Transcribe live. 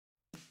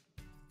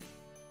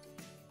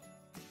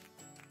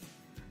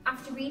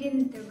After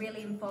reading the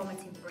really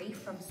informative brief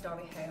from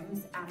Story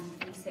Homes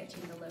and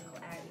researching the local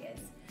areas,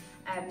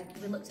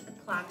 we looked at the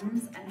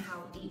plans and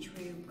how each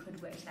room could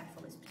work to their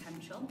fullest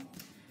potential.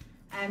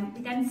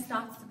 We then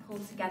started to pull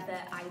together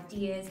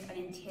ideas and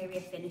interior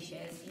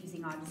finishes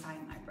using our design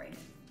library.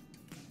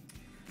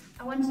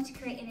 I wanted to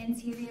create an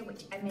interior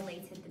which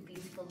emulated the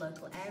beautiful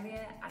local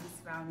area and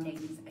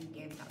surroundings and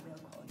gave that real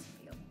quality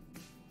feel.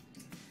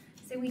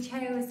 So we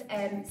chose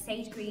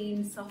sage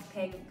greens, soft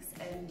pinks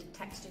and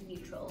textured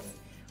neutrals.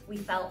 We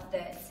felt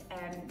that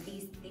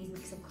these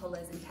mix of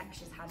colours and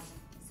textures had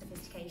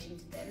sophistication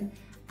to them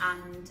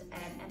and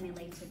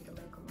emulated the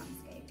local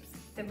landscapes.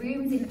 The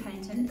rooms in the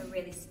Pennington are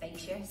really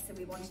spacious, so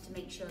we wanted to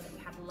make sure that we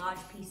had large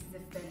pieces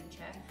of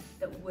furniture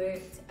that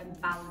worked and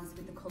balanced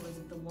with the colours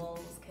of the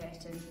walls,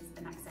 curtains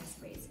and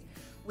accessories,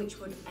 which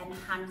would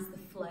enhance the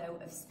flow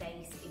of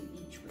space in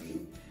each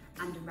room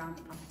and around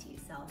the property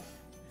itself.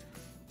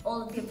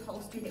 All of the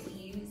upholstery that we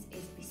use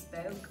is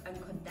bespoke and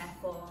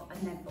therefore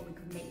we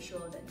could make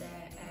sure that the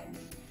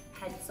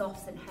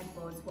headsofts and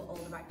headboards were all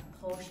the right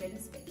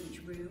proportions for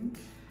each room.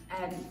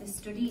 The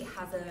study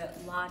has a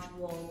large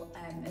wall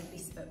of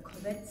bespoke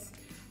cupboards.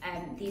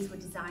 These were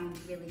designed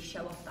to really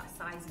show off that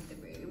size of the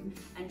room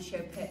and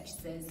show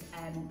purchasers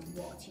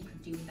what you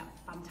could do with that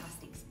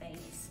fantastic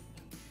space.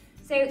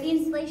 So the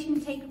installation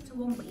can take up to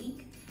 1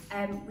 week.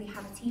 We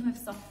have a team of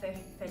soft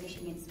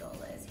furnishing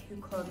installers who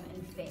come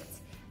and fit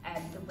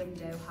the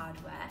window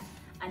hardware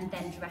and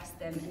then dress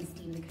them and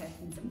steam the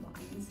curtains and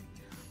blinds.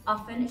 Our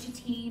furniture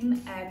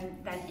team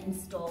then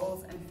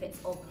installs and fits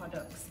all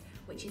products,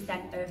 which is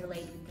then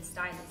overlaid with the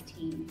stylist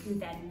team, who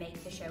then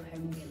make the show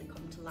home really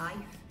come to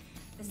life.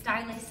 The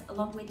stylists,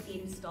 along with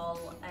the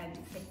install,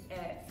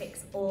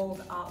 fix all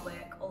the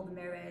artwork, all the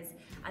mirrors,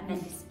 and then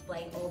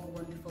display all the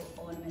wonderful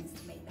ornaments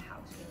to make the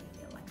house really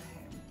feel like a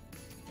home.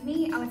 For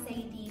me, I would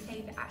say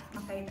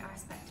my favourite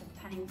aspect of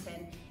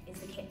Pennington is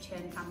the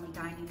kitchen family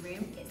dining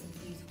room. It's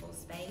a beautiful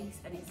space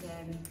and it's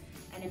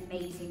an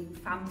amazing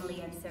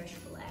family and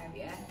sociable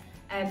area.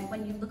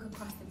 When you look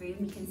across the room,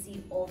 you can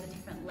see all the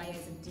different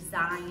layers of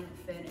design,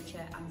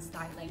 furniture and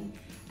styling.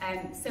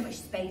 So much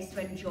space to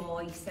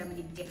enjoy so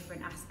many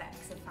different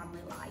aspects of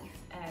family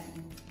life,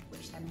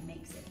 which then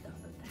makes it the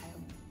hub of the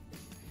home.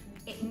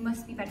 It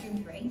must be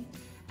bedroom 3.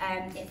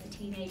 It's the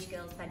teenage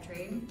girl's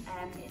bedroom.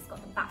 It's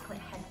got the backlit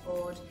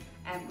headboard,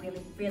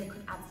 really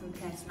could add some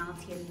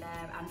personality in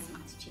there and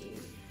some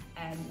attitude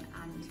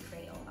and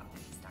create all that